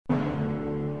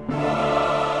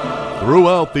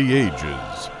Throughout the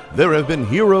ages, there have been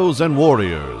heroes and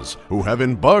warriors who have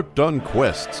embarked on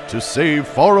quests to save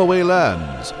faraway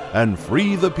lands and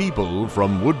free the people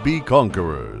from would-be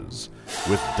conquerors,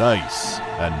 with dice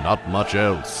and not much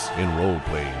else in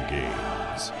role-playing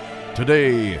games.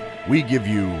 Today, we give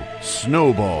you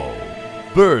Snowball,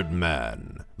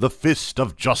 Birdman, the Fist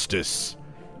of Justice,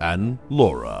 and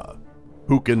Laura,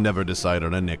 who can never decide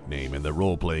on a nickname in their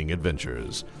role-playing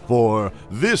adventures. For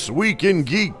This Week in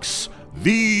Geeks,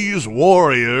 these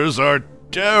warriors are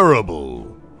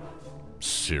terrible.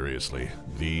 Seriously,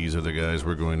 these are the guys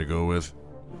we're going to go with?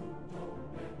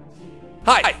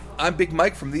 Hi, I'm Big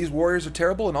Mike from These Warriors Are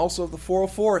Terrible and also of the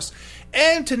 404s.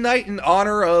 And tonight, in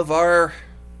honor of our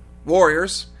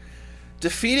warriors,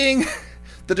 defeating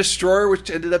the Destroyer, which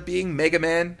ended up being Mega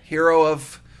Man, hero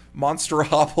of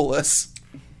Monsteropolis.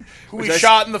 Who we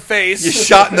shot in the face. You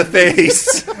shot in the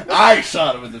face. I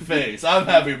shot him in the face. I'm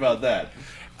happy about that.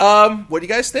 What do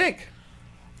you guys think?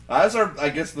 As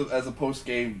a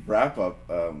post-game wrap-up,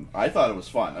 I thought it was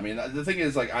fun. I mean, the thing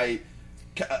is, like, I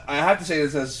have to say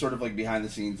this as sort of like behind the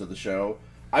scenes of the show.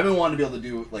 I've been wanting to be able to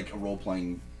do like a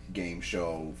role-playing game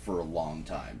show for a long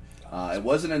time. It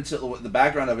wasn't until the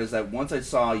background of it is that once I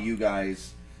saw you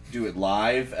guys do it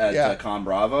live at Con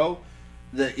Bravo,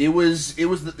 it was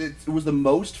the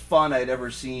most fun I'd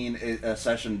ever seen a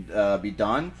session be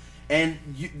done, and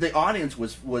the audience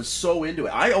was so into it.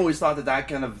 I always thought that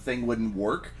kind of thing wouldn't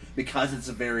work because it's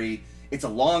a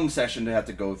long session to have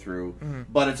to go through,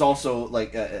 but it's also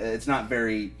like it's not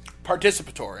very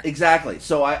participatory. Exactly.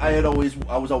 So I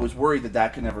was always worried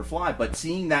that could never fly. But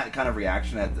seeing that kind of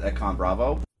reaction at Con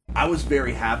Bravo, I was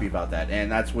very happy about that, and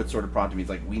that's what sort of prompted me. It's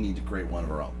like, we need to create one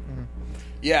of our own.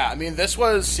 Yeah, I mean, this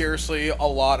was seriously a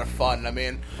lot of fun. I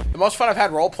mean, the most fun I've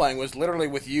had role-playing was literally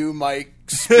with you, Mike,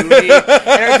 Spoonie,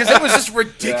 because it was just a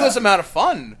ridiculous amount of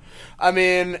fun. I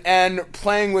mean, and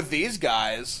playing with these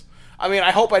guys, I mean, I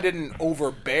hope I didn't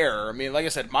overbear. I mean, like I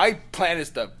said, my plan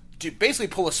is to basically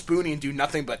pull a Spoonie and do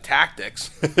nothing but tactics,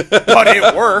 but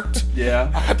it worked.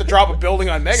 Yeah. I had to drop a building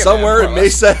on Mega Somewhere Man. in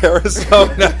Mesa,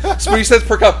 Arizona, Spoonie says,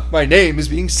 "Perk up, my name is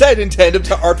being said in tandem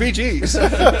to RPGs."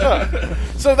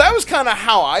 So that was kind of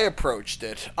how I approached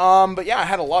it. But yeah, I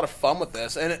had a lot of fun with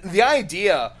this, and the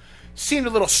idea seemed a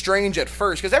little strange at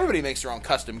first because everybody makes their own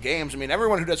custom games. I mean,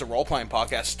 everyone who does a role-playing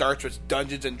podcast starts with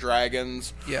Dungeons and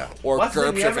Dragons, or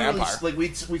GURPS or Vampire.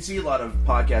 We see a lot of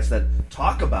podcasts that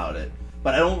talk about it,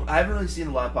 but I haven't really seen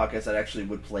a lot of podcasts that actually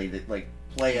would play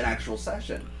an actual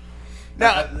session.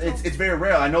 Now, it's very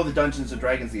rare. I know the Dungeons and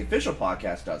Dragons, the official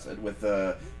podcast, does it with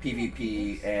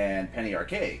PvP and Penny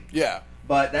Arcade. Yeah.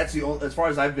 But that's the only, as far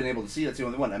as I've been able to see, that's the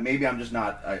only one. And maybe I'm just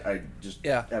not. I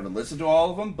haven't listened to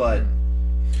all of them. But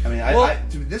I mean,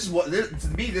 to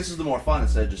me, this is the more fun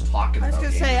instead of just talking. I was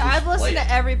going to say I've listened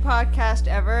to every podcast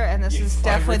ever, and this is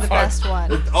definitely the best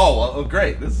one. Oh,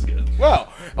 great! This is good.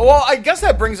 Well, I guess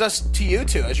that brings us to you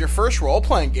two. As your first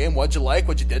role-playing game, what'd you like?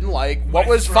 What you didn't like? What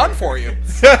was fun for you?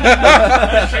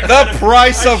 The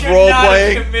price of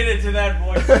role-playing. I committed to that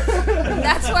voice.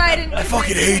 That's why I didn't do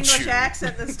fucking the hate English you.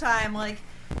 accent this time. Like,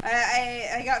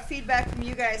 I got feedback from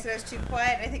you guys that I was too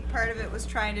quiet. I think part of it was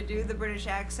trying to do the British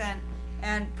accent,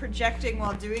 and projecting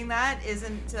while doing that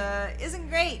isn't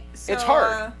great. So, it's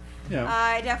hard.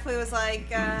 I definitely was like,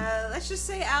 let's just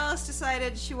say Alice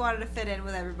decided she wanted to fit in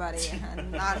with everybody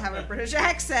and not have a British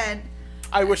accent.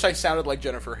 I wish I sounded like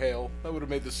Jennifer Hale. That would have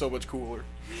made this so much cooler.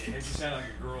 If you sound like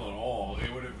a girl at all,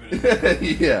 it would have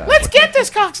been... Yeah. Let's get this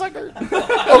cocksucker.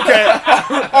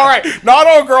 Okay. All right. Not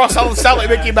all girls sound like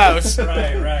Mickey Mouse.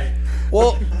 Right.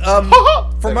 Well,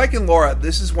 for Mike and Laura,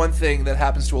 this is one thing that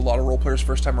happens to a lot of role players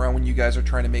first time around when you guys are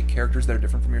trying to make characters that are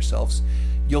different from yourselves.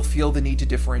 You'll feel the need to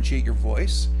differentiate your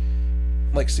voice,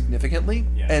 like, significantly,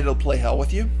 and it'll play hell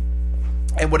with you.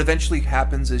 And what eventually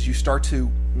happens is you start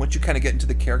to, once you kind of get into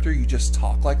the character, you just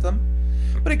talk like them.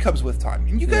 But it comes with time.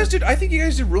 And you guys I think you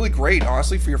guys did really great,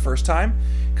 honestly, for your first time.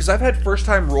 Because I've had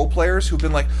first-time role players who've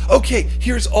been like, okay,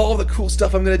 here's all the cool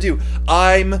stuff I'm going to do.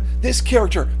 I'm this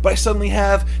character, but I suddenly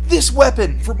have this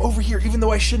weapon from over here, even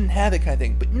though I shouldn't have it, kind of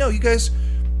thing. But no, you guys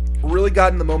really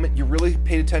got in the moment. You really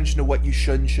paid attention to what you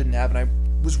should and shouldn't have, and I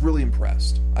was really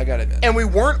impressed. I gotta admit. And we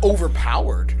weren't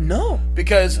overpowered. No.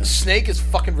 Because Snake is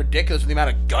fucking ridiculous with the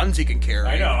amount of guns he can carry.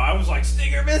 I know. I was like,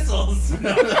 Stinger missiles.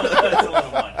 No, that's a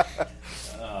little much.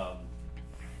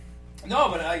 No,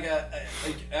 but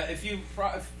if you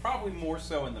probably more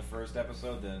so in the first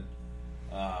episode than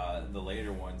the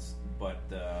later ones. But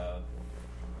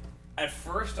at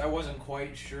first, I wasn't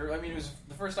quite sure. I mean, it was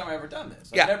the first time I ever done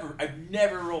this. I've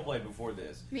never role played before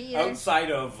this. Me either.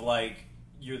 Outside of like,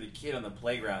 you're the kid on the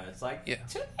playground. It's like, Yeah.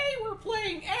 today we're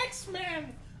playing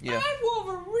X-Men. Yeah. I'm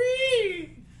Wolverine.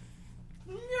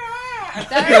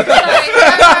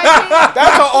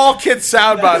 That's how all kids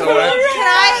sound, by the way.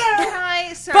 Can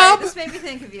I? Sorry, Bob. this made me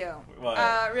think of you. What?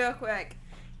 Real quick.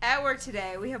 At work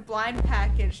today, we have blind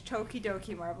packaged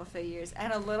Tokidoki Marvel figures,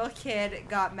 and a little kid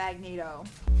got Magneto.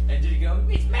 And did he go,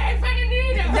 it's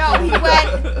Magneto? No, he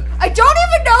went, I don't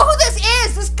even know who this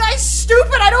is! This guy's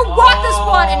stupid! I don't want this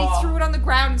one! And he threw it on the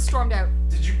ground and stormed out.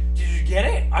 Did you get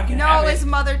it? I can No, have his it.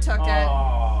 mother took it.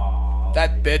 Aw.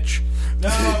 That bitch. No,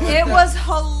 It was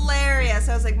hilarious.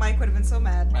 I was like, Mike would have been so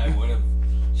mad. I would have.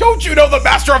 Don't you know the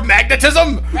master of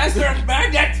magnetism? Master of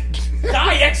Magnet!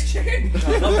 Die, ex-chicken!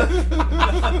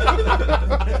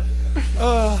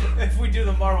 If we do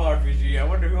the Marvel RPG, I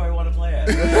wonder who I want to play as.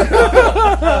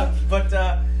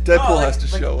 Deadpool has to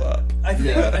show up. I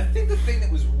think the thing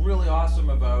that was really awesome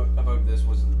about this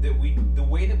was that the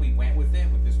way that we went with it,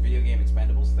 with this video game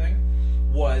Expendables thing,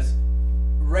 was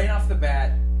right off the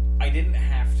bat, I didn't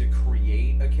have to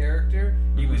create a character.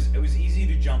 It was easy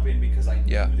to jump in because I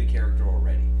knew the character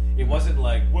already. It wasn't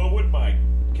like, well, would my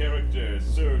character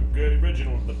so good,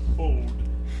 original, the bold,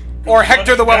 Or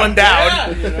Hector the Well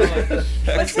Endowed. Yeah,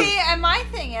 But see, and my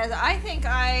thing is, I think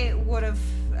I would have,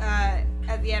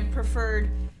 at the end, preferred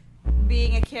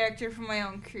being a character from my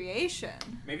own creation.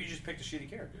 maybe you just picked a shitty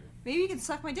character. Maybe you can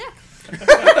suck my dick.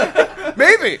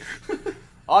 Maybe.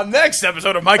 On next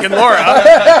episode of Mike and Laura. But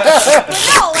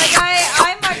no, like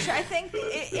I think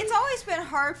it's always been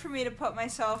hard for me to put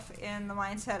myself in the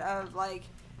mindset of like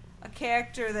a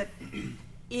character that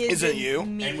isn't you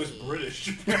me. And was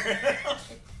British.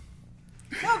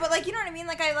 No, but like you know what I mean.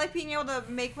 Like I like being able to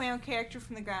make my own character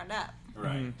from the ground up.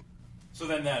 Right. So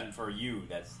then for you,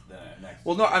 that's the next.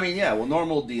 Well, no, I mean, yeah. Well,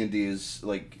 normal D&D is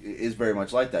very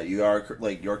much like that. You are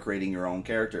you're creating your own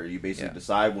character. You basically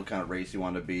decide what kind of race you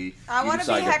want to be. I want to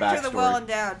be Hector the Well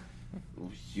Endowed.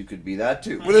 You could be that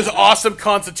too. With his awesome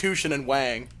constitution and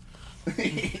Wang.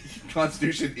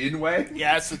 Constitution in way.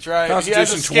 Yes, that's right. Constitution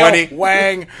He has a skill, 20.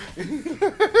 Wang.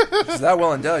 Is that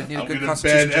well endowed? You need a good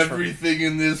constitution. Ban just for- everything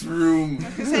in this room. I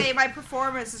was gonna say my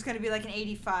performance is gonna be like an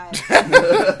 85.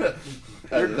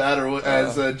 That, or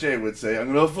as Jay would say,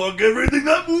 I'm gonna fuck everything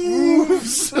that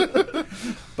moves.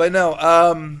 But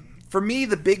no, for me,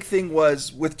 the big thing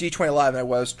was with D20 Live, and I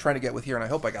was trying to get with here, and I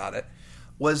hope I got it,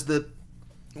 was the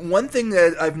one thing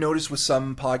that I've noticed with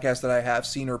some podcasts that I have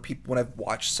seen, or people when I've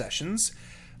watched sessions,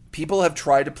 people have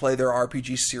tried to play their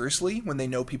RPG seriously when they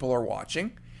know people are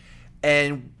watching.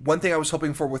 And one thing I was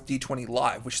hoping for with D20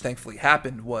 Live, which thankfully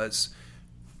happened, was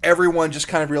everyone just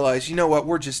kind of realized, you know what,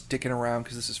 we're just dicking around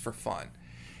because this is for fun.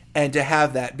 And to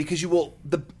have that, because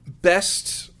the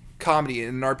best comedy in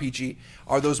an RPG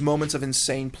are those moments of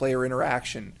insane player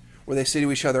interaction where they say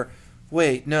to each other,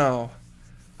 wait, no,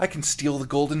 I can steal the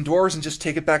golden doors and just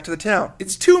take it back to the town.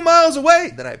 It's 2 miles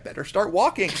away. Then I better start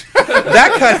walking.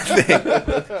 That kind of thing.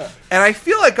 And I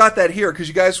feel I got that here because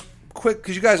you guys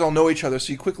all know each other,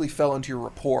 so you quickly fell into your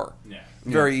rapport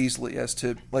very easily as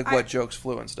to what jokes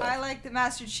flew and stuff. I like that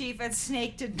Master Chief and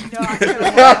Snake did not go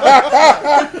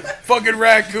well. Fucking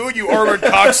raccoon, you armored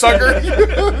cocksucker.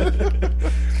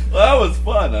 Well, that was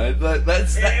fun. It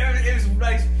was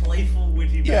nice, playful,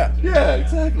 witty banter. Yeah,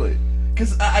 exactly.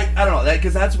 Because I don't know,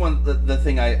 because that's the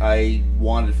thing I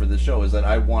wanted for this show is that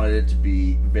I wanted it to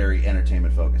be very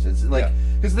entertainment focused. It's like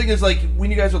because the thing is when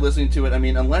you guys are listening to it, I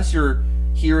mean, unless you're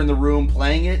here in the room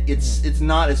playing it, it's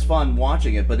not as fun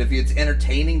watching it. But if it's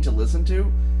entertaining to listen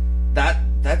to, that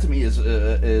to me is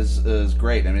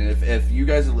great. I mean, if you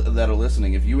guys that are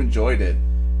listening, if you enjoyed it,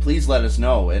 please let us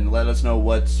know and let us know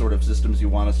what sort of systems you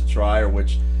want us to try or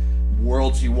which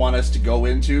worlds you want us to go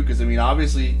into. Because I mean,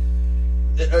 obviously.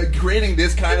 Creating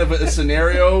this kind of a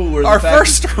scenario where our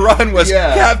first run was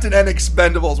Captain N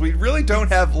Expendables. We really don't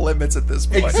have limits at this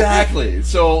point. Exactly.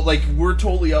 So we're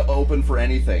totally open for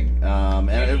anything.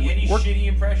 Any shitty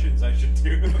impressions I should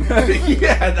do.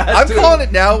 I'm calling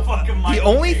it now.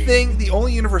 The The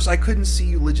only universe I couldn't see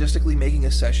you logistically making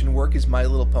a session work is My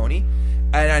Little Pony,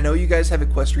 and I know you guys have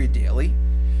Equestria Daily,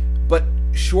 but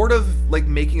short of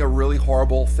making a really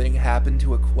horrible thing happen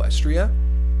to Equestria,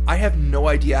 I have no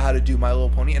idea how to do My Little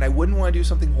Pony, and I wouldn't want to do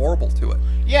something horrible to it.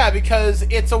 Yeah, because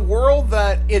it's a world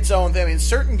that its own thing. I mean,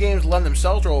 certain games lend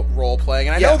themselves to role-playing,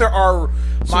 and I know there are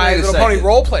My Little Pony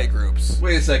role-play groups.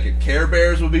 Wait a second. Care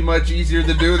Bears would be much easier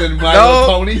to do than My Little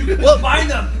Pony? Well, find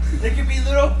them! They could be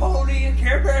Little Pony and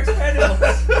Care Bear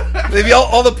Expendables. Maybe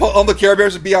all the Care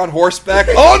Bears would be on horseback.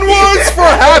 Onwards for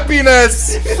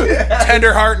happiness!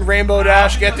 Tenderheart and Rainbow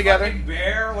Dash get together. The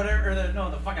bear, whatever,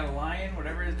 the fucking lion,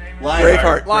 whatever his name is.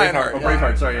 Lionheart. Lionheart.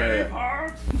 Braveheart, sorry,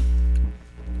 Braveheart.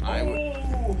 I would.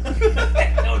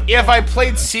 If I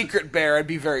played Secret Bear, I'd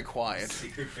be very quiet.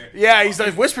 Secret Bear. Yeah,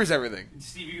 he whispers everything.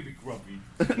 Steve, you could be grumpy.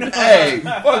 Hey,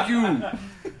 fuck you.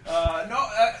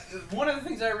 One of the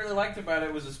things I really liked about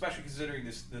it was, especially considering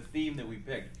the theme that we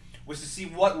picked, was to see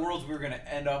what worlds we were going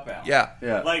to end up at. Yeah.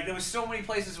 Like, there was so many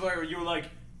places where you were like,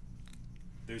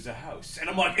 there's a house. And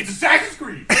I'm like, it's Assassin's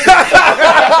Creed! This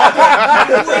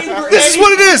is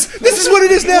what it is! This is what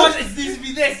it is now! It needs to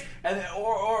be this! And then,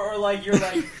 or like, you're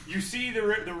like, you see the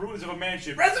ruins of a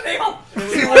mansion. Resident Evil! And it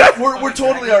was See, like- we're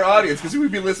totally our audience because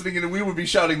we'd be listening and we would be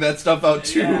shouting that stuff out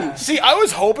too. Yeah. See, I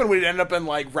was hoping we'd end up in,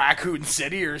 like, Raccoon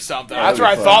City or something. Yeah, That's where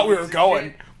I that'd be thought fun. we were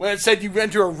going. When it said you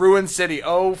went to a ruined city.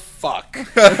 Oh, fuck.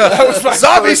 That was my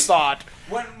Zombies! first thought.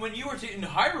 When you were in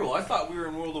Hyrule, I thought we were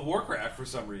in World of Warcraft for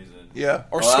some reason. Yeah.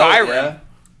 Or Well, Skyrim. yeah.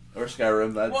 Or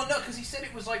Skyrim. That. Well, no, because he said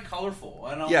it was like colorful,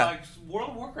 and I'm Yeah. like,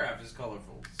 World of Warcraft is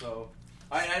colorful, so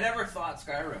I never thought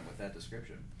Skyrim with that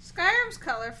description. Skyrim's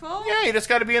colorful. Yeah, you just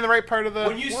got to be in the right part of the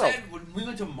When you world. said when we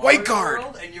went to Mario White Guard.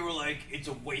 World, and you were like, it's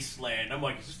a wasteland, I'm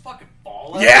like, is this fucking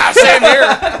Fallout? Yeah, same here.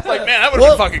 Like, man, that would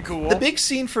have been fucking cool. The big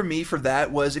scene for me for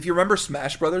that was, if you remember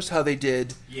Smash Brothers, how they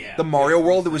did Yeah. the Mario Yeah,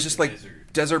 world, it it was was just like like a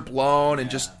desert. desert blown and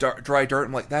Yeah. just dry dirt.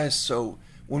 I'm like, that is so.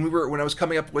 When I was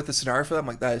coming up with the scenario for that, I'm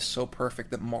like, that is so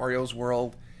perfect that Mario's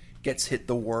world gets hit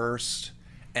the worst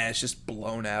and it's just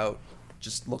blown out.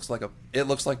 Just looks like it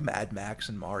looks like Mad Max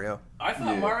and Mario. I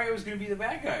thought Yeah. Mario was going to be the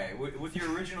bad guy. With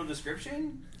your original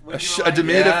description? When A you were like,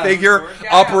 diminutive yeah, figure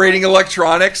yeah, operating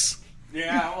electronics.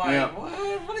 Yeah, I'm like, Yeah.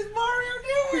 what is Mario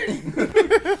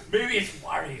doing? Maybe it's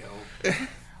Wario.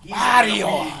 He's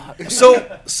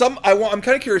Wario. So I'm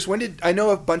kind of curious. When did I know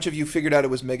a bunch of you figured out it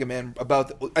was Mega Man?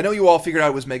 I know you all figured out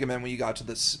it was Mega Man when you got to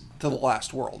the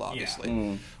last world,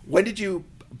 obviously. When did you?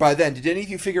 By then, did any of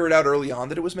you figure it out early on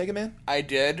that it was Mega Man? I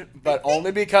did, but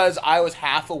only because I was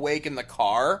half awake in the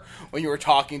car when you were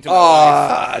talking to my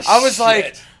wife. I was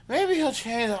like, maybe he'll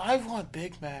change. I want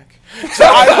Big Mac. So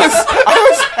I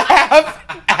was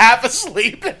half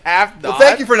asleep and half not. Well,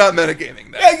 thank you for not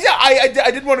metagaming that. Yeah,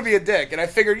 I didn't want to be a dick, and I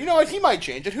figured, you know what, he might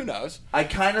change it. Who knows? I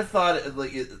kind of thought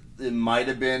it might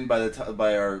have been by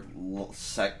our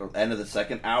end of the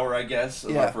second hour, I guess,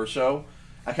 of our first show.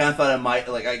 I kind of thought it might,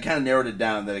 I kind of narrowed it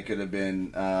down that it could have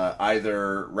been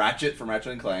either Ratchet from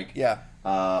Ratchet and Clank,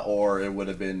 or it would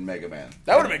have been Mega Man.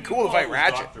 That would have been cool to fight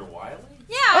Ratchet. Dr. Wily?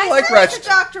 Yeah, I I like said it Ratchet. to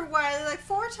Dr. Wiley like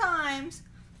 4 times.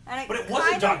 And But it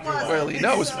wasn't kinda Dr. wasn't. Wily.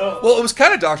 No, it was So- well, it was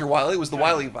kind of Dr. Wily. It was the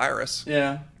Wily virus.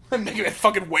 Yeah. Mega Man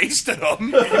fucking wasted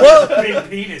him. Well, Big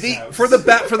penis house. for the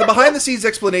behind the scenes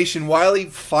explanation, Wily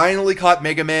finally caught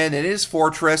Mega Man in his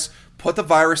fortress, put the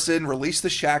virus in, released the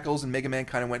shackles, and Mega Man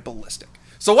kind of went ballistic.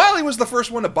 So Wily was the first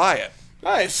one to buy it.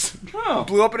 Nice. Oh.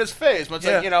 Blew up in his face, much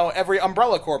Yeah. like, every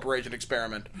Umbrella Corporation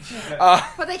experiment.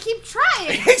 But they keep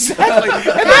trying. Exactly.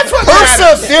 And that's what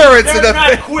matters. Perseverance in They're a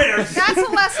not quitters. That's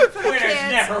a lesson for the Quitters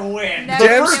kids. never win. Never The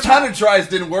give first up. 100 tries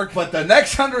didn't work, but the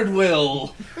next 100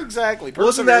 will. Exactly.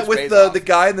 Wasn't that with Perseverance pays the off.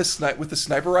 guy in with the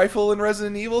sniper rifle in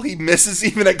Resident Evil? He misses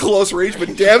even at close range,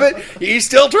 but damn it, he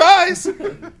still tries.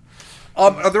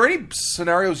 Are there any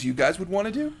scenarios you guys would want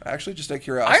to do? Actually, just out of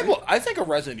curiosity. I think a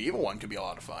Resident Evil one could be a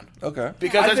lot of fun. Okay.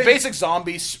 Because I it's think- basic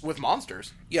zombies with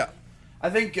monsters. Yeah. I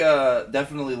think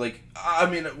definitely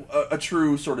a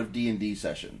true sort of D&D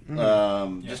session.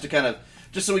 Just to kind of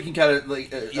so we can kind of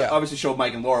obviously show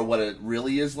Mike and Laura what it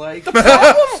really is like. The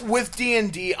problem with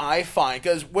D&D, I find,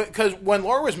 because when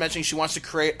Laura was mentioning she wants to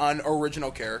create an original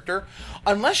character,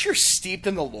 unless you're steeped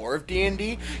in the lore of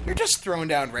D&D, you're just throwing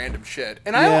down random shit.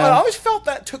 And I always felt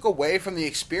that took away from the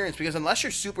experience, because unless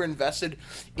you're super invested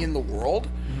in the world,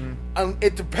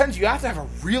 it depends. You have to have a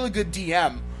really good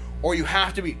DM, or you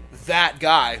have to be that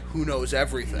guy who knows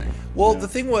everything. Well, the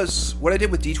thing was, what I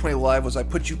did with D20 Live was I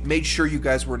made sure you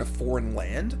guys were in a foreign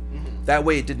land. That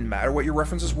way it didn't matter what your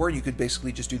references were. You could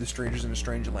basically just do the strangers in a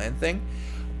strange land thing.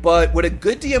 But what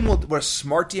what a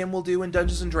smart DM will do in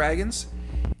Dungeons & Dragons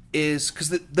is, because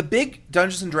the big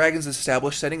Dungeons & Dragons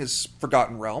established setting is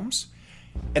Forgotten Realms.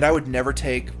 And I would never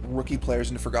take rookie players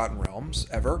into Forgotten Realms,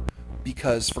 ever.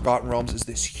 Because Forgotten Realms is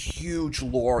this huge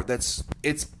lore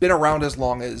it's been around as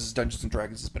long as Dungeons &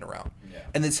 Dragons has been around. Yeah.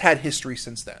 And it's had history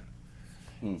since then.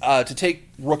 To take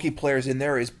rookie players in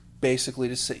there is basically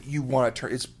to say you want to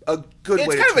turn. It's a good way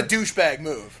to It's kind of a turn. douchebag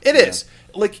move. It is.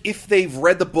 Like, if they've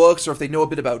read the books, or if they know a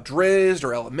bit about Drizzt, or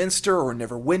Elminster, or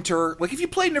Neverwinter. Like, if you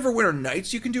play Neverwinter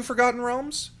Nights, you can do Forgotten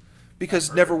Realms. Because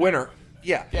Neverwinter...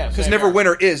 Yeah, because same here.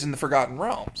 Neverwinter is in the Forgotten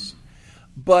Realms.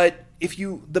 But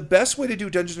the best way to do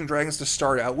Dungeons & Dragons to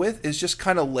start out with is just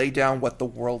kind of lay down what the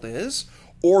world is,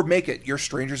 or make it your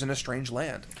strangers in a strange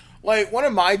land. Like, one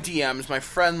of my DMs, my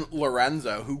friend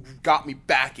Lorenzo, who got me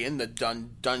back into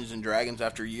Dungeons & Dragons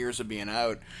after years of being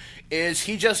out, is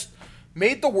he just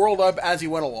made the world up as he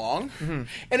went along,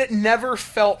 and it never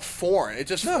felt foreign. It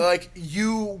just, like,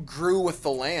 you grew with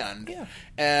the land. Yeah.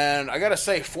 And I gotta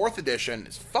say, 4th edition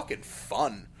is fucking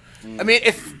fun. I mean,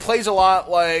 it plays a lot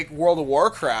like World of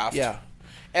Warcraft. Yeah.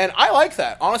 And I like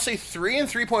that. Honestly, 3 and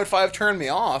 3.5 turned me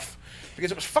off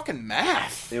because it was fucking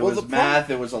math. It was math.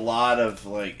 It was a lot of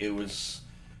like. It was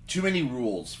too many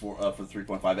rules for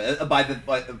 3.5.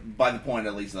 By the point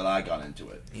at least that I got into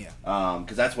it. Yeah.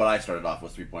 Because that's what I started off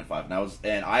with 3.5,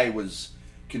 and I was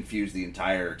confused the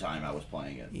entire time I was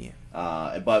playing it. Yeah.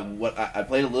 But what I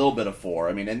played a little bit of 4.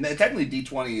 I mean, and technically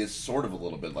D20 is sort of a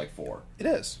little bit like 4. It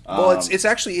is. Well, it's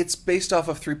actually based off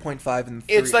of 3.5 and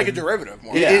 3. It's like a derivative.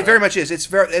 More. It very much is.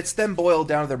 It's them boiled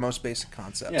down to their most basic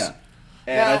concepts. Yeah.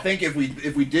 And Now, I think if we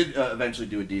did eventually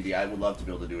do a D&D, I would love to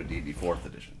be able to do a D&D 4th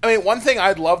edition. I mean, one thing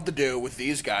I'd love to do with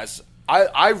these guys,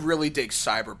 I really dig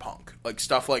cyberpunk. Like,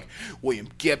 stuff like William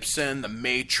Gibson, The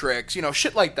Matrix, you know,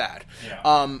 shit like that.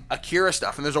 Yeah. Akira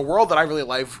stuff. And there's a world that I really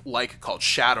like called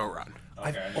Shadowrun.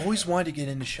 I've always wanted to get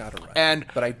into And- Shadowrun,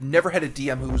 but I've never had a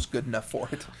DM who was good enough for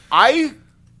it.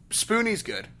 Spoonie's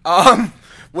good.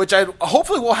 Which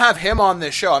hopefully we'll have him on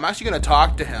this show. I'm actually going to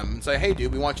talk to him and say, hey,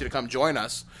 dude, we want you to come join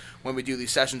us when we do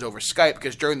these sessions over Skype,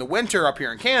 because during the winter up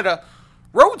here in Canada,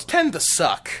 roads tend to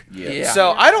suck. Yeah.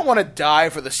 So I don't want to die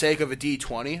for the sake of a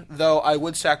D20, though I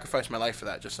would sacrifice my life for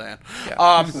that, just saying.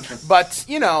 Yeah. But,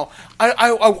 you know,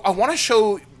 I want to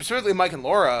show, specifically Mike and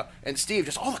Laura and Steve,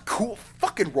 just all the cool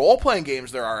fucking role-playing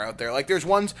games there are out there. Like, there's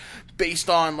ones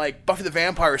based on, like, Buffy the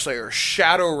Vampire Slayer,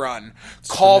 Shadowrun,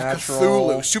 Call of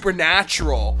Cthulhu,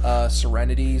 Supernatural.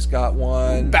 Serenity's got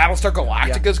one. Battlestar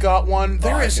Galactica's got one.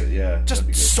 There is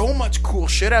just so much cool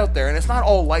shit out there, and it's not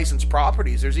all licensed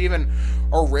properties. There's even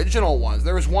original ones.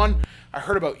 There was one I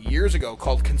heard about years ago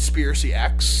called Conspiracy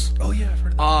X. Oh yeah, I've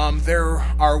heard of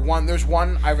that. There's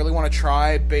one I really want to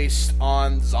try based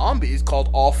on zombies called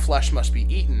All Flesh Must Be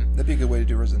Eaten. That'd be a good way to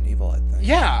do Resident Evil, I think.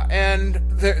 Yeah, and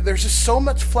there's just so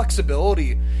much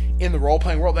flexibility in the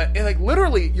role-playing world that, like,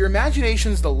 literally, your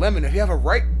imagination's the limit. If you have a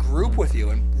right group with you,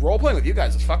 and role-playing with you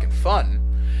guys is fucking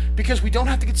fun, because we don't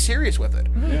have to get serious with it.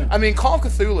 Yeah. I mean, Call of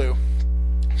Cthulhu,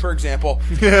 for example,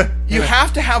 you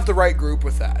have to have the right group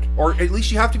with that. Or at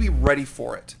least you have to be ready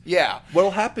for it. Yeah.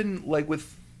 What'll happen, like,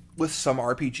 with some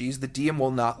RPGs, the DM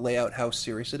will not lay out how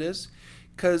serious it is,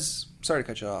 because... Sorry to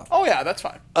cut you off. Oh, yeah, that's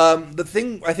fine. The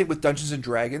thing, I think, with Dungeons &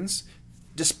 Dragons,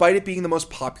 despite it being the most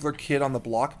popular kid on the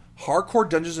block, hardcore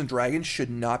Dungeons & Dragons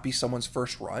should not be someone's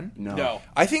first run. No.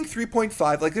 I think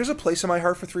 3.5, like, there's a place in my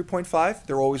heart for 3.5.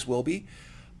 There always will be.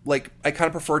 Like, I kind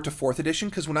of prefer it to 4th edition,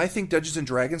 because when I think Dungeons &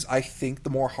 Dragons, I think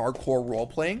the more hardcore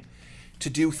role-playing,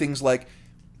 to do things like,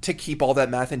 to keep all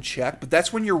that math in check, but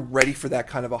that's when you're ready for that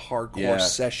kind of a hardcore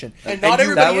session. And not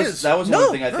everybody is. That was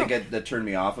one thing I think that turned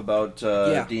me off about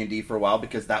D&D for a while,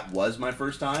 because that was my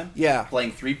first time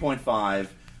playing 3.5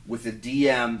 with a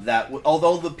DM that,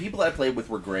 although the people that I played with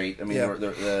were great, I mean,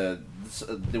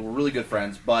 they were really good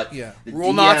friends, but the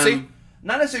Rule DM, Nazi?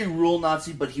 not necessarily rule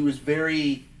Nazi, but he was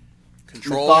very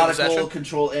Methodical,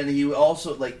 control, and he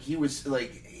also, he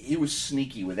was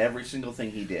sneaky with every single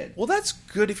thing he did. Well, that's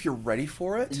good if you're ready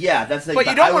for it. Yeah, that's the But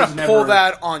you don't want to pull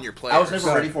that on your players. I was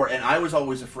never ready for it, and I was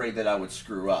always afraid that I would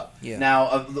screw up. Yeah.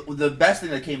 Now, the best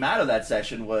thing that came out of that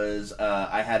session was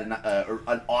I had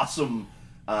an awesome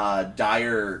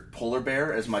dire polar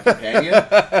bear as my companion,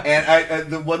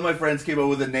 and one of my friends came up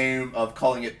with a name of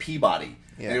calling it Peabody.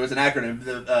 Yeah. And it was an acronym,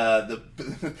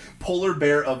 the Polar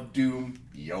Bear of Doom.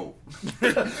 Yo,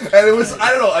 and it was,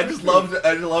 I don't know, I just loved it.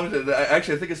 I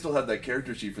think I still have that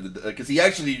character sheet for because he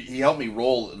helped me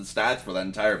roll the stats for that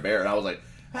entire bear, and I was like,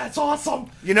 that's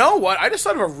awesome. You know what? I just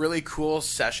thought of a really cool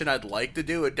session I'd like to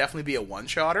do. It'd definitely be a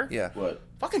one-shotter. Yeah. What?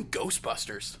 Fucking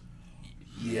Ghostbusters.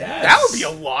 Yes. That would be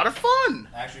a lot of fun.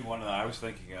 Actually, one that I was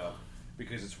thinking of,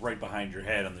 because it's right behind your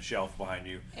head on the shelf behind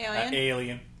you.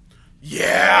 Alien?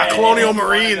 Yeah, Colonial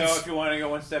Marines. If you want to go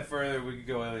one step further, we could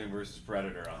go Alien versus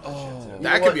Predator on this shit too.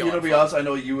 That could be a lot of fun. Honest, I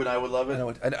know you and I would love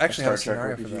it. I actually have a Star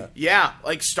Trek scenario for that. Yeah,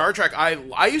 like Star Trek.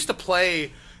 I used to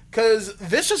play, because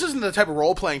this just isn't the type of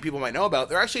role-playing people might know about.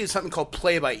 There actually is something called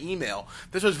play by email.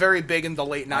 This was very big in the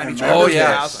late 90s. Oh,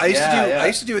 yeah. 2000s. I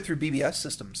used to do it through BBS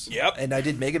systems. Yep. And I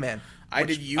did Mega Man. I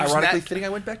did Usenet. Ironically fitting, I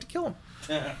went back to kill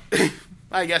him.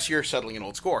 I guess you're settling an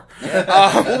old score.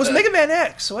 Well, it was Mega Man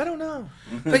X, so I don't know.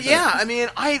 But yeah, I mean,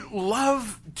 I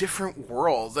love different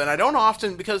worlds, and I don't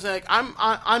often, because like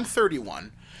I'm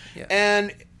 31,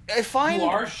 and I find You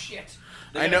are shit.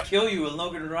 They're gonna kill you with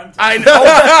Logan Runtime. I know.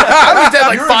 I was dead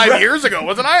like 5 years ago,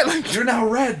 wasn't I? Like, You're now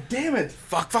red. Damn it.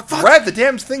 fuck. Red, the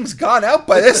damn thing's gone out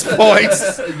by this point.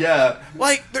 Yeah.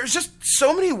 Like, there's just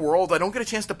so many worlds I don't get a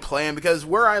chance to play in because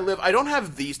where I live, I don't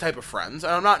have these type of friends.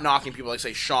 And I'm not knocking people like,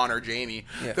 say, Sean or Jamie.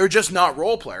 Yeah. They're just not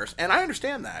role players, and I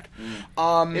understand that.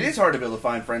 It is hard to be able to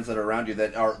find friends that are around you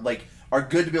that are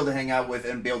good to be able to hang out with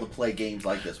and be able to play games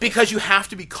like this. Because you have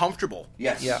to be comfortable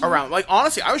Yes. Yeah. around. Like,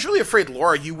 honestly, I was really afraid,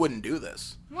 Laura, you wouldn't do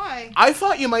this. Why? I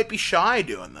thought you might be shy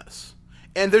doing this.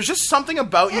 And there's just something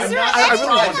about you. Is there I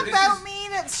really anything wonder. about me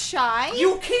that's shy?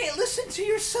 You can't listen to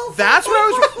yourself. That's what I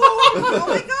was. Oh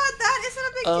my god, that isn't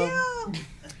a big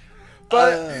deal.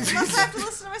 But Must have to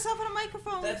listen to myself on a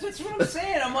microphone. That's what I'm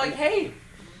saying. I'm like, hey,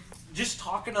 just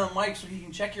talking on the mic so he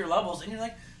can check your levels, and you're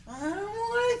like, I don't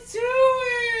want to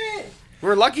do it.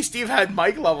 we're lucky Steve had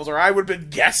mic levels, or I would have been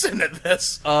guessing at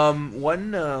this.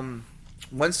 One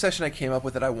session I came up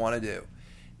with that I want to do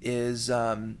is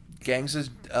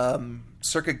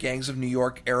circa Gangs of New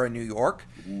York era New York,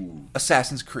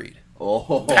 Assassin's Creed.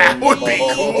 Oh. That would be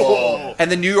cool.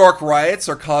 And the New York riots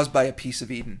are caused by a piece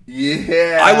of Eden.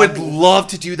 Yeah. I would love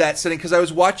to do that setting because I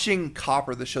was watching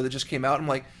Copper, the show that just came out. And I'm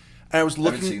like, and I was I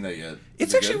looking. haven't seen that yet. It's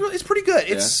Is it actually good? really, it's pretty good.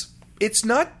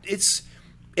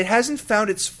 It hasn't found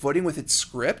its footing with its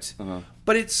script,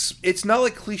 but it's not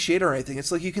like cliched or anything.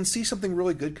 It's like you can see something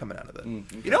really good coming out of it.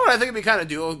 You know what I think it'd be kind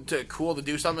of cool to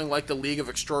do something like the League of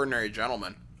Extraordinary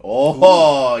Gentlemen.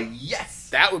 Oh, yes.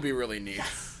 That would be really neat.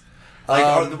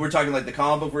 Like, we're talking like the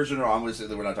comic book version, or I'm going to say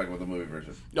that we're not talking about the movie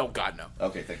version. No, God, no.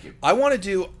 Okay, thank you. I want to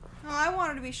do. Oh, I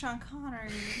wanted to be Sean Connery.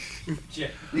 Yeah.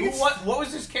 What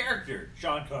was his character?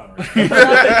 Sean Connery.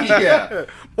 Yeah.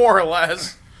 More or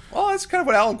less. Well, that's kind of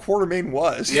what Alan Quartermain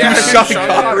was. Yeah, He was Sean Sean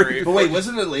Connery. Connery. But wait,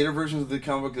 wasn't it later versions of the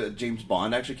comic book that James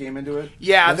Bond actually came into it?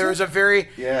 Yeah, there was a very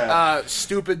Yeah.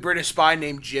 stupid British spy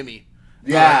named Jimmy.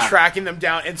 Yeah. Tracking them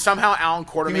down, and somehow Alan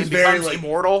Quartermain was very, becomes like-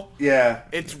 immortal. Yeah.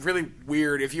 It's really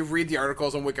weird. If you read the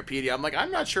articles on Wikipedia, I'm like,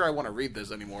 I'm not sure I want to read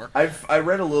this anymore. I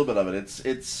read a little bit of it.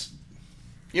 It's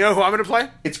You know who I'm going to play?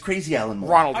 crazy Alan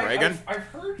Moore. Ronald Reagan. I've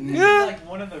heard like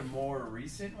one of the more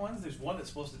recent ones. There's one that's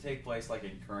supposed to take place like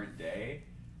in current day,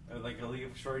 like a League of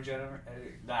Extraordinary Gentlemen.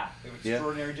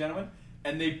 Extraordinary Gentlemen,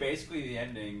 and they basically the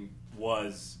ending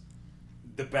was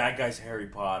the bad guy's Harry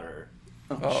Potter.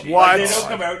 What? Like, they don't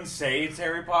come out and say it's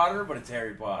Harry Potter, but it's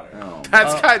Harry Potter. Oh.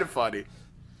 That's kind of funny.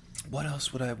 What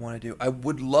else would I want to do? I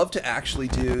would love to actually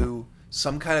do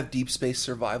some kind of deep space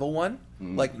survival one,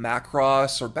 like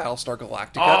Macross or Battlestar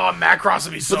Galactica. Oh, Macross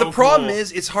would be so But the problem cool.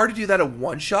 is, it's hard to do that at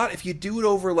one shot. If you do it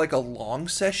over like a long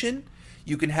session,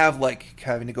 you can have like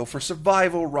having to go for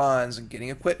survival runs and getting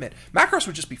equipment. Macross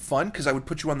would just be fun because I would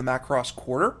put you on the Macross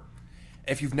quarter.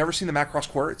 If you've never seen the Macross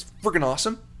quarter, it's friggin'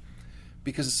 awesome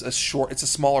because it's a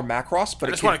smaller Macross, but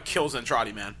I just want to kill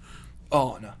Zentradi, man.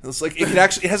 Oh no! It's like it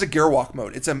has a gearwalk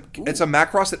mode. It's a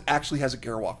Macross that actually has a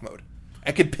gearwalk mode.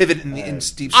 I could pivot in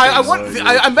steep space.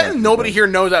 I bet nobody here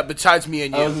knows that besides me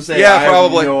and you. I was going to say, Yeah, I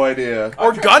probably. have no idea.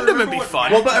 Or Gundam would be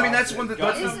fun. Well, but I mean, that's one that...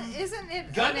 Isn't it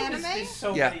an Gundam anime? is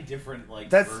so Yeah. many different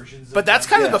like That's- versions. Of But that's Gundam.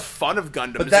 kind of Yeah. the fun of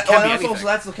Gundam. But Is that, it can be also, anything.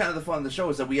 that's kind of the fun of the show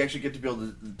is that we actually get to be able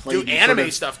to play Do these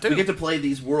anime stuff, too. We get to play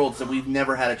these worlds that we've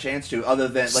never had a chance to, other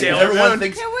than like Sailor everyone Moon.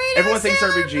 thinks Can we do everyone thinks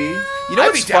Sailor RPG. Moon? You know I'd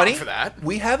what's be down funny? for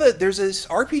that. There's this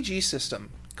RPG system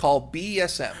called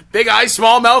BESM. Big eyes,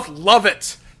 small mouth, love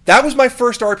it. That was my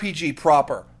first RPG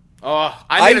proper. Oh,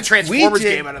 I made a Transformers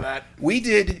game out of that. We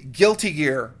did Guilty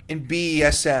Gear in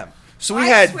BESM. So we I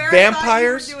had swear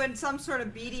vampires. I thought you were doing some sort of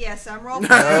BDSM role.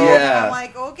 Yeah. I'm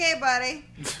like, okay, buddy.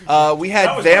 We That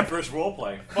had was my vamp. first role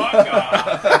play. Fuck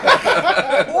off.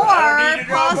 Or Need to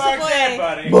know about that, possibly.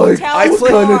 buddy. Mike, Tell us what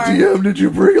kind of more. DM did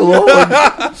you bring along?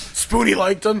 Spoonie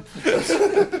liked them.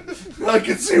 I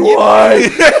can see why.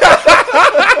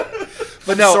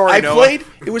 But no, Sorry, I Noah. played.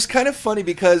 It was kind of funny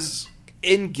because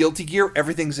in Guilty Gear,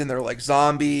 everything's in there, like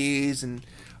zombies and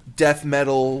death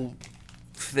metal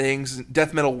things,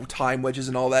 death metal time wedges,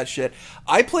 and all that shit.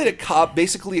 I played a cop,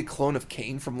 basically a clone of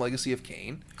Kane from Legacy of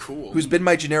Kain. Cool. Who's been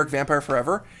my generic vampire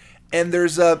forever. And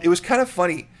it was kind of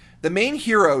funny. The main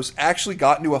heroes actually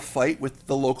got into a fight with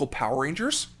the local Power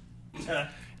Rangers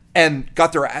and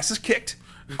got their asses kicked.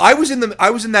 I was in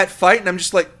that fight, and I'm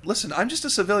just like, listen, I'm just a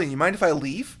civilian. You mind if I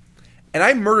leave? And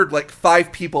I murdered like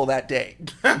 5 people that day,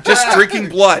 just drinking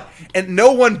blood, and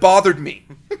no one bothered me.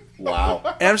 Wow.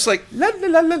 And I'm just like, la la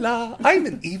la la la, I'm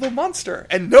an evil monster,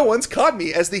 and no one's caught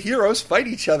me as the heroes fight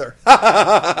each other.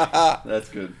 That's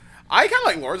good. I kind of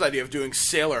like Laura's idea of doing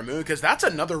Sailor Moon because that's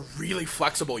another really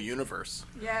flexible universe.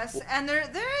 Yes, and there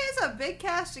is a big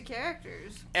cast of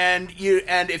characters. And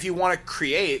if you want to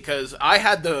create, because I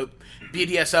had the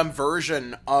BDSM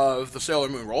version of the Sailor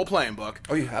Moon role-playing book.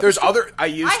 Oh, you have There's it? other... I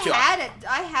used to...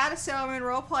 I had a Sailor Moon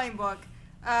role-playing book.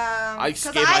 Because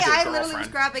gave mine to a I literally was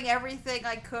girlfriend. grabbing everything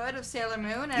I could of Sailor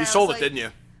Moon. And You I sold was it, like, didn't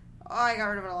you? Oh, I got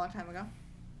rid of it a long time ago.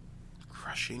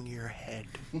 Crushing your head.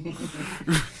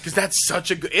 Because that's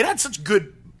such a good... It had such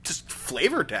good just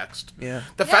flavor text. Yeah.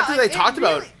 The fact that they talked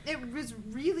about... It was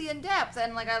really in-depth,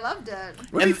 and, like, I loved it.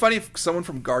 Would it be funny if someone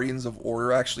from Guardians of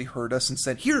Order actually heard us and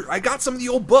said, "Here, I got some of the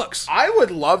old books." I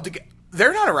would love to get...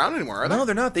 They're not around anymore, are they? No,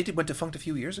 they're not. They went defunct a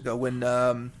few years ago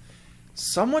when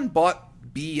someone bought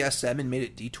BSM and made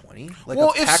it D20. Like Well,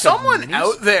 a if pack of someone minis.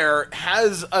 out there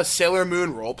has a Sailor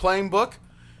Moon role-playing book,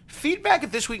 feedback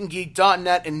at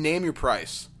thisweekingeek.net and name your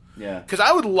price. Yeah. Because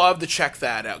I would love to check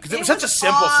that out. Because it was such a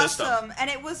simple system. And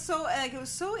it was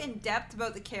so in depth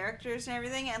about the characters and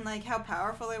everything, and like how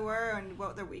powerful they were and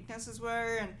what their weaknesses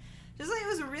were, and just like it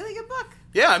was a really good book.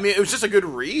 Yeah, I mean, it was just a good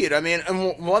read. I mean,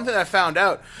 and one thing I found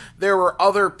out, there were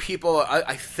other people,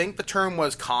 I think the term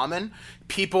was common,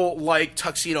 people like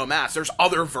Tuxedo Mask. There's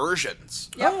other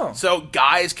versions. Yep. Oh. So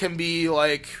guys can be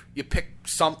like, you pick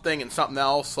something and something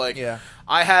else. Like, Yeah.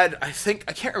 I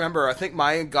can't remember, I think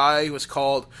my guy was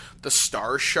called the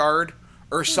Star Shard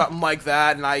or something like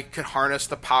that, and I could harness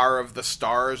the power of the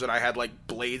stars, and I had like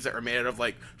blades that were made out of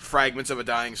like fragments of a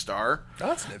dying star. Oh,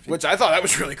 that's nifty. Which I thought that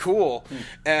was really cool.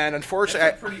 And unfortunately,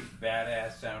 That's a pretty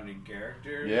badass sounding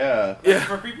character. Yeah. Yeah.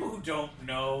 For people who don't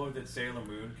know that Sailor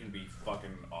Moon can be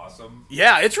fucking awesome.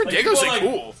 yeah, it's Like, ridiculously people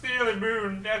are like, cool. Sailor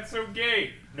Moon, that's so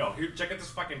gay. No, here, check out this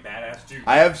fucking badass dude.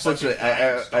 I have such Fucking I dying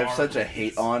have star such a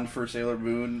hate on for Sailor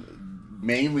Moon,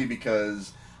 mainly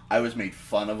because I was made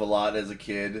fun of a lot as a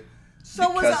kid.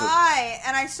 So was because of- I,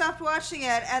 and I stopped watching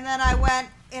it, and then I went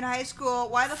in high school.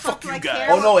 Why the fuck Fuck do you I guys.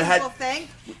 care Oh, no, what it had- people think?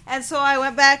 And so I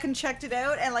went back and checked it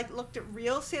out, and like looked at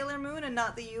real Sailor Moon and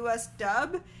not the U.S.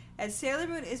 dub. And Sailor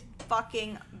Moon is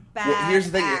fucking bad. Well, here's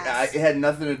the thing. It had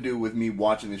nothing to do with me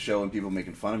watching the show and people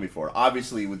making fun of me for it.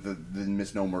 Obviously, with the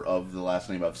misnomer of the last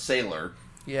name of Sailor,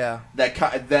 Yeah. that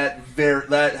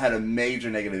had a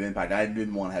major negative impact. I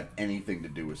didn't want to have anything to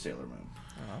do with Sailor Moon.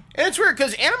 And it's weird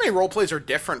because anime roleplays are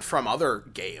different from other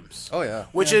games. Oh, yeah.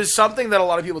 Which is something that a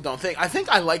lot of people don't think. I think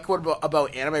I like what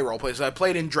about anime roleplays. I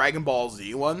played in Dragon Ball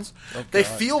Z ones. They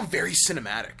feel very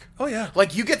cinematic. Oh, yeah.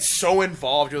 Like, you get so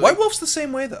involved. You're White like, Wolf's the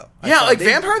same way, though. I yeah, find like they-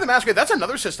 Vampire the Masquerade, that's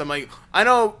another system. Like, I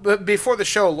know before the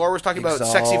show, Laura was talking about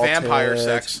sexy vampire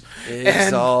sex.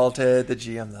 Exalted. The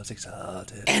GM loves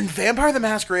Exalted. And Vampire the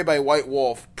Masquerade by White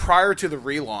Wolf, prior to the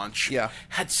relaunch, Yeah.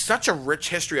 had such a rich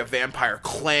history of vampire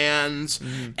clans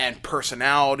and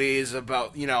personalities,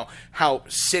 about, how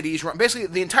cities run. Basically,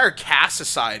 the entire caste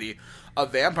society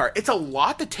of vampire. It's a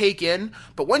lot to take in,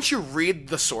 but once you read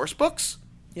the source books,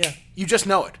 Yeah. you just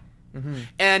know it.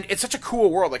 And it's such a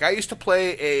cool world. Like, I used to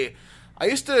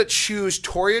choose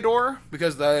Toreador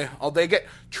because they get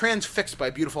transfixed by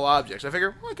beautiful objects. I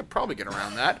figured, I could probably get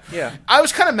around that. Yeah. I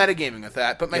was kind of metagaming with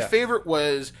that, but my Yeah. favorite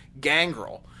was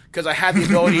Gangrel because I had the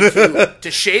ability to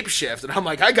shapeshift, and I'm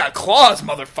like, I got claws,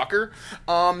 motherfucker.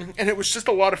 And it was just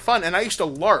a lot of fun. And I used to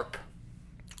LARP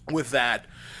with that,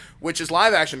 which is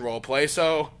live action roleplay.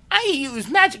 So I use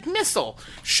magic missile,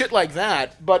 shit like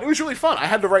that. But it was really fun. I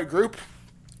had the right group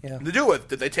Yeah. to do it with.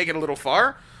 Did they take it a little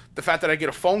far? The fact that I get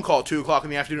a phone call at 2 o'clock in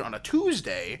the afternoon on a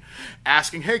Tuesday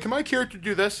asking, hey, can my character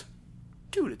do this?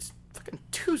 Dude, it's fucking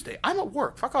Tuesday. I'm at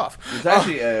work. Fuck off. There's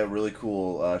actually a really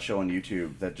cool show on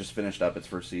YouTube that just finished up its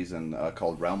first season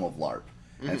called Realm of LARP.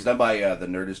 And it's done by the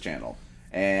Nerdist channel.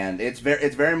 And it's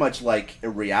very much like a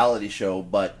reality show,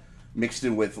 but mixed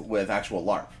in with actual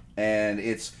LARP. And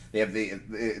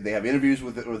they have interviews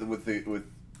with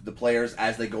the players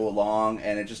as they go along,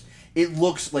 and it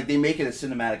looks like they make it as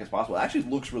cinematic as possible. It actually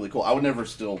looks really cool. I would never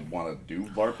still want to do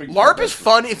LARPing. LARP is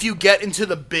fun if you get into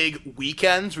the big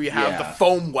weekends where you have the Yeah.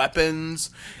 foam weapons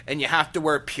and you have to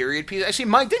wear period pieces. Actually,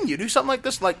 Mike, didn't you do something like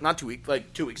this like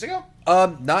 2 weeks ago?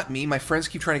 Not me. My friends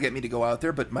keep trying to get me to go out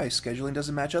there, but my scheduling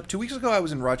doesn't match up. 2 weeks ago, I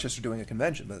was in Rochester doing a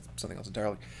convention, but that's something else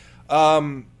entirely.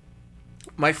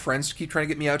 My friends keep trying to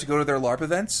get me out to go to their LARP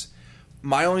events.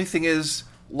 My only thing is,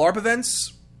 LARP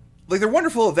events, like, they're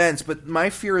wonderful events, but my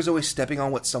fear is always stepping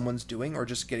on what someone's doing or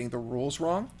just getting the rules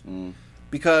wrong.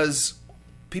 Because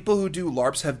people who do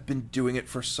LARPs have been doing it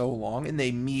for so long, and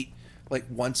they meet, like,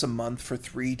 once a month for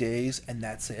 3 days, and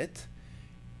that's it.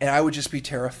 And I would just be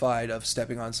terrified of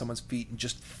stepping on someone's feet and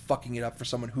just fucking it up for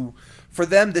someone who, for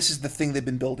them, this is the thing they've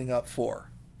been building up for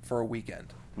a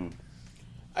weekend.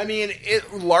 I mean,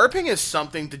 LARPing is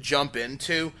something to jump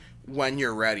into when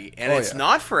you're ready, and it's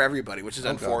not for everybody, which is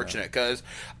unfortunate, because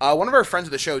one of our friends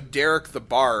of the show, Derek the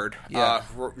Bard,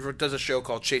 does a show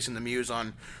called Chasing the Muse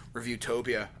on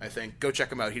Reviewtopia, I think. Go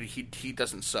check him out. He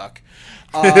doesn't suck.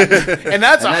 And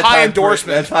that's a high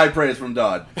endorsement. That's high praise from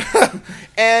Dodd.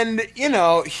 And,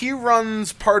 he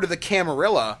runs part of the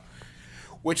Camarilla,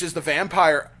 which is the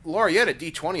vampire. Laura, you had a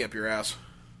D20 up your ass.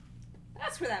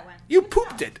 That's where that went. You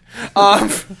pooped it.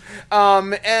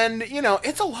 And,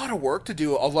 it's a lot of work to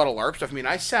do a lot of LARP stuff. I mean,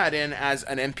 I sat in as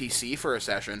an NPC for a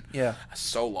session. Yeah. I was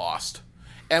so lost.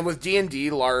 And with D&D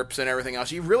LARPs and everything else,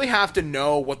 you really have to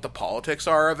know what the politics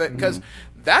are of it, because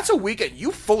that's a weekend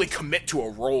you fully commit to a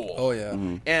role. Oh, yeah.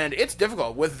 And it's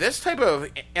difficult. With this type of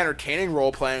entertaining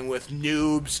role-playing with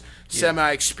noobs,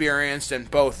 semi-experienced, and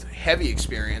both heavy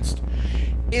experienced,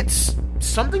 it's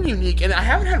something unique. And I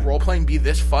haven't had role-playing be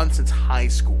this fun since high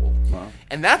school. Wow.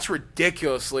 And that's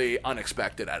ridiculously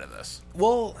unexpected out of this.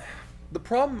 Well, the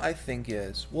problem, I think,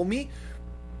 is... Well,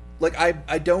 Like, I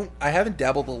haven't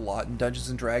dabbled a lot in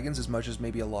Dungeons & Dragons as much as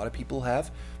maybe a lot of people have.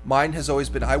 Mine has always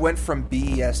been, I went from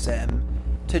BESM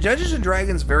to Dungeons &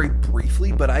 Dragons very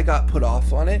briefly, but I got put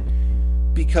off on it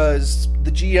because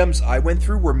the GMs I went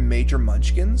through were major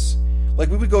munchkins. Like,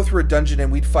 we would go through a dungeon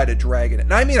and we'd fight a dragon.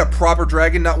 And I mean a proper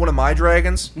dragon, not one of my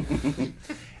dragons.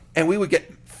 And we would get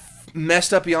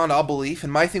messed up beyond all belief,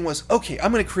 and my thing was, okay,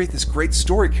 I'm going to create this great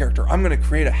story character. I'm going to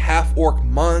create a half-orc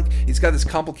monk. He's got this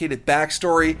complicated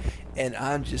backstory, and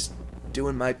I'm just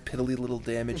doing my piddly little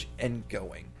damage and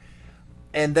going.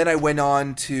 And then I went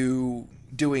on to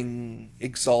doing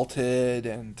Exalted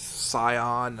and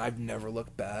Scion. I've never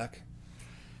looked back.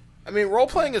 I mean,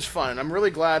 role-playing is fun. I'm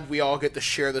really glad we all get to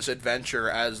share this adventure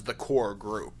as the core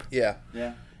group. Yeah.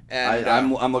 Yeah. And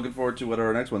I'm looking forward to what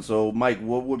our next one. So, Mike,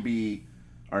 what would be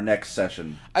our next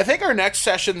session? I think our next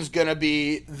session is going to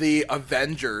be the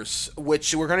Avengers,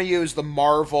 which we're going to use the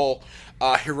Marvel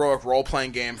heroic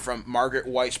role-playing game from Margaret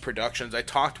Weiss Productions. I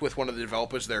talked with one of the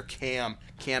developers there, Cam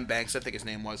Banks, I think his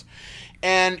name was,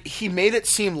 and he made it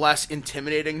seem less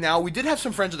intimidating. Now, we did have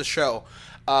some friends of the show,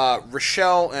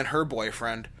 Rochelle and her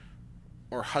boyfriend,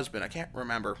 or husband, I can't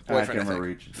remember. Boyfriend, I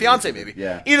think. Fiance, maybe.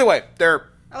 Yeah. Either way, they're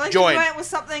I like joined. you went with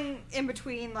something in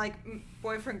between, like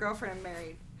boyfriend, girlfriend, and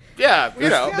married. Yeah,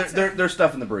 There's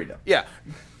stuff in the burrito. Yeah.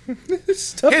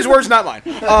 His words, not mine.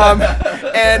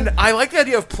 And I like the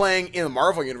idea of playing in the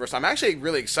Marvel universe. I'm actually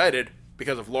really excited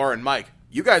because of Laura and Mike.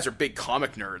 You guys are big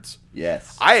comic nerds.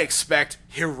 Yes. I expect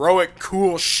heroic,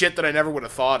 cool shit that I never would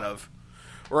have thought of.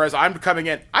 Whereas I'm coming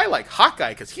in, I like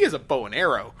Hawkeye because he has a bow and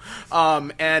arrow.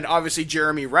 And obviously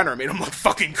Jeremy Renner made him look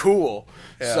fucking cool.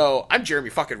 Yeah. So I'm Jeremy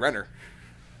fucking Renner.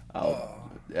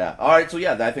 Yeah. All right. So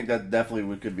yeah, I think that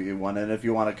definitely could be one. And if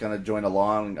you want to kind of join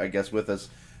along, I guess with us,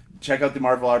 check out the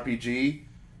Marvel RPG,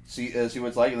 see what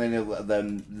it's like, and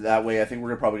then that way, I think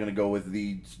we're probably going to go with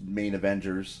the main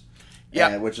Avengers,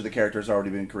 which of the characters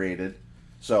already been created.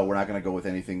 So we're not going to go with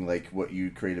anything like what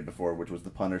you created before, which was the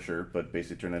Punisher, but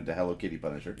basically turned into Hello Kitty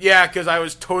Punisher. Yeah, because I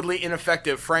was totally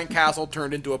ineffective. Frank Castle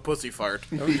turned into a pussy fart.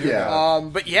 Yeah.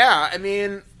 But yeah, I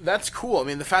mean, that's cool. I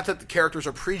mean, the fact that the characters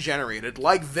are pre-generated,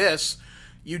 like this,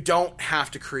 you don't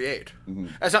have to create. Mm-hmm.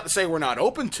 That's not to say we're not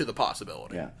open to the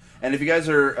possibility. Yeah. And if you guys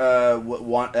are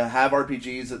have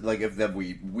RPGs, like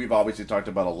we've obviously talked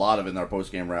about a lot of it in our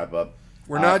post-game wrap-up.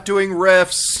 We're not doing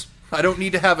riffs. I don't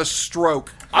need to have a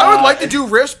stroke. I would like to do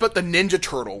riffs, but the Ninja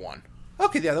Turtle one.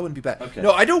 Okay, yeah, that wouldn't be bad. Okay.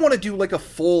 No, I don't want to do like a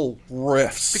full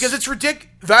riffs. Because it's ridiculous.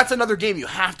 That's another game. You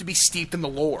have to be steeped in the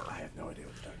lore. I have no idea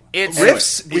what you're talking about. It's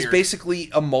Riffs is weird. basically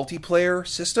a multiplayer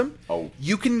system. Oh.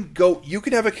 You can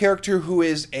have a character who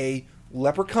is a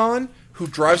leprechaun who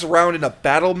drives around in a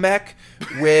battle mech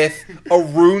with a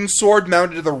rune sword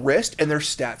mounted to the wrist, and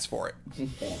there's stats for it.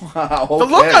 Wow, The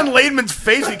look on Laidman's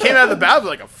face, he came out of the battle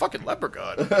like a fucking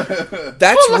leprechaun.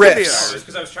 That's look at the riffs. Just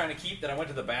because I was trying to keep that, I went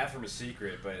to the bathroom a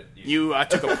secret, but You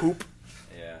took a poop.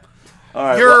 yeah. All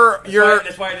right.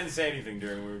 That's why I didn't say anything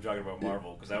during when we were talking about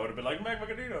Marvel, because I would have been like, Mac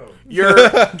Macadino.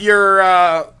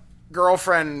 Your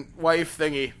girlfriend, wife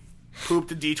thingy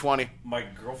pooped a D20. My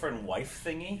girlfriend wife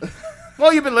thingy.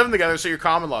 Well, you've been living together, so you're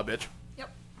common law, bitch. Yep.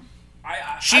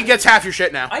 She gets half your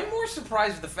shit now. I'm more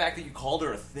surprised at the fact that you called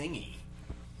her a thingy.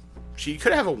 She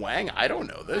could have a wang. I don't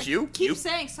know this. You Keep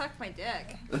saying suck my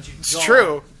dick. But you It's don't.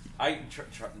 true. There's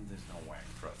no wang.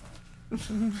 Trust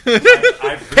me.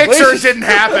 Picture didn't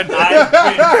happen. I've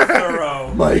been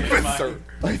thorough. Mike,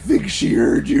 I think she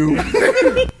heard you.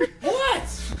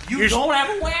 What? You don't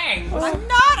have a wang. I'm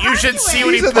not. You should see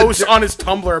what he These are the posts on his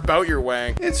Tumblr about your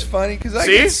wang. It's funny because I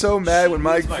See? get so mad when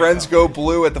my my friends Tumblr. go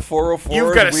blue at the 404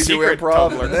 You've got and a we do secret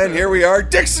improv, Tumblr. and then here we are,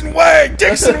 Dixon Wang,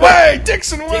 Dixon Wang,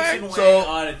 Dixon Dixon Wang. wang So-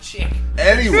 on a chick.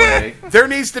 Anyway, There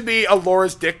needs to be a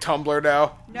Laura's Dick Tumblr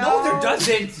now. No, there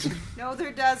doesn't. No,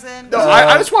 there doesn't. No,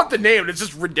 I just want the name. It's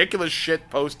just ridiculous shit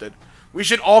posted. We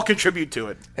should all contribute to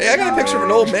it. Hey, I got a picture of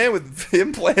an old man with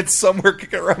implants somewhere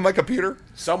kicking around my computer.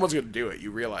 Someone's going to do it.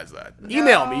 You realize that.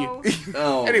 Email me.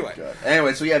 Oh, Anyway. God.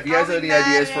 Anyway, so yeah, if you guys I'll have be any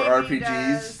mad ideas if for Andy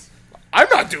RPGs, does. I'm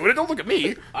not doing it. Don't look at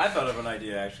me. I thought of an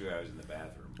idea actually. I was in the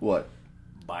bathroom. what?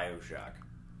 BioShock.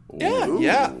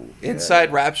 Yeah.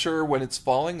 Inside Rapture when it's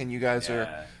falling and you guys Yeah.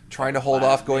 are trying to hold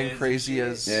off going crazy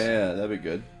as... Yeah, that'd be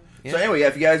good. Yeah. So anyway,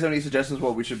 if you guys have any suggestions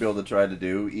what we should be able to try to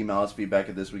do, email us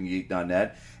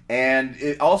feedback@thisweekingeek.net. And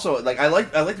it also, like, I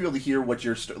like to be able to hear what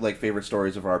your favorite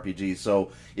stories of RPGs.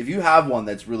 So if you have one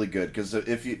that's really good, because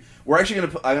we're actually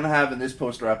I'm gonna have in this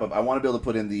post wrap up, I want to be able to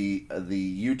put in the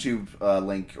YouTube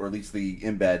link, or at least the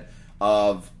embed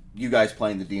of you guys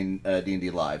playing the D&D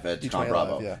live at D20 Con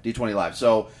Bravo, Live, yeah. D20 Live.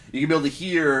 So you can be able to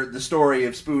hear the story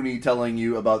of Spoonie telling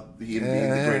you about him being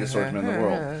the greatest swordsman in the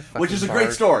world, which is a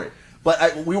great story.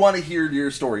 But we want to hear your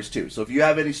stories too. So if you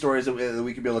have any stories that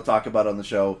we can be able to talk about on the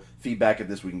show,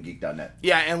 feedback@thisweekingeek.net.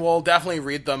 Yeah, and we'll definitely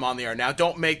read them on the air. Now,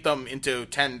 don't make them into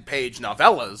 10-page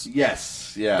novellas.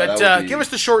 Yes, yeah. But that would be... give us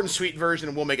the short and sweet version,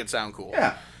 and we'll make it sound cool.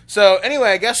 Yeah. So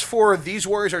anyway, I guess for These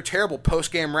Warriors Are Terrible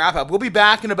post-game wrap-up, we'll be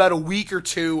back in about a week or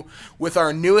two with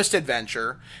our newest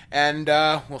adventure, and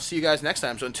we'll see you guys next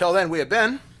time. So until then, we have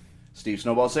been... Steve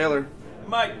Snowball Sailor.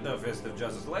 Mike, the Fist of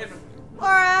Justice Laban.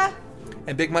 Laura.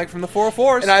 And Big Mike from the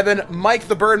 404s. And I've been Mike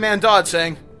the Birdman Dodd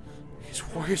saying, these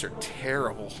warriors are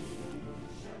terrible.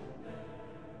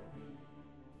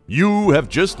 You have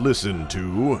just listened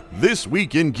to This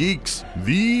Week in Geeks,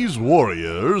 These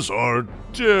Warriors Are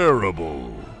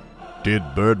Terrible.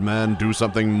 Did Birdman do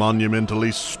something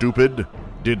monumentally stupid?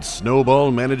 Did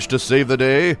Snowball manage to save the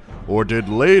day? Or did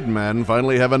Laidman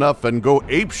finally have enough and go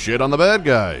apeshit on the bad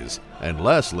guys? And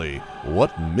lastly,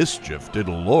 what mischief did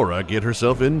Laura get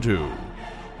herself into?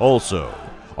 Also,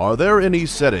 are there any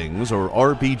settings or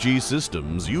RPG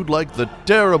systems you'd like the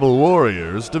Terrible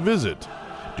Warriors to visit?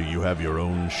 Do you have your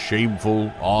own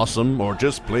shameful, awesome, or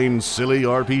just plain silly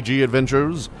RPG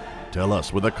adventures? Tell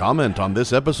us with a comment on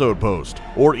this episode post,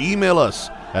 or email us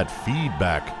at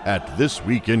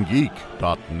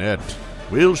feedback@thisweekingeek.net.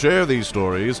 We'll share these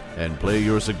stories and play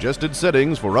your suggested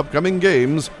settings for upcoming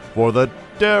games for the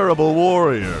Terrible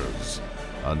Warriors.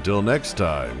 Until next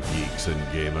time, geeks and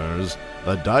gamers,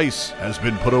 the dice has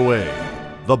been put away,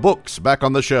 the books back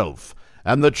on the shelf,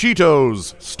 and the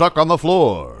Cheetos stuck on the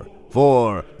floor.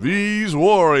 For these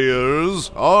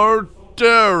warriors are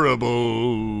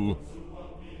terrible.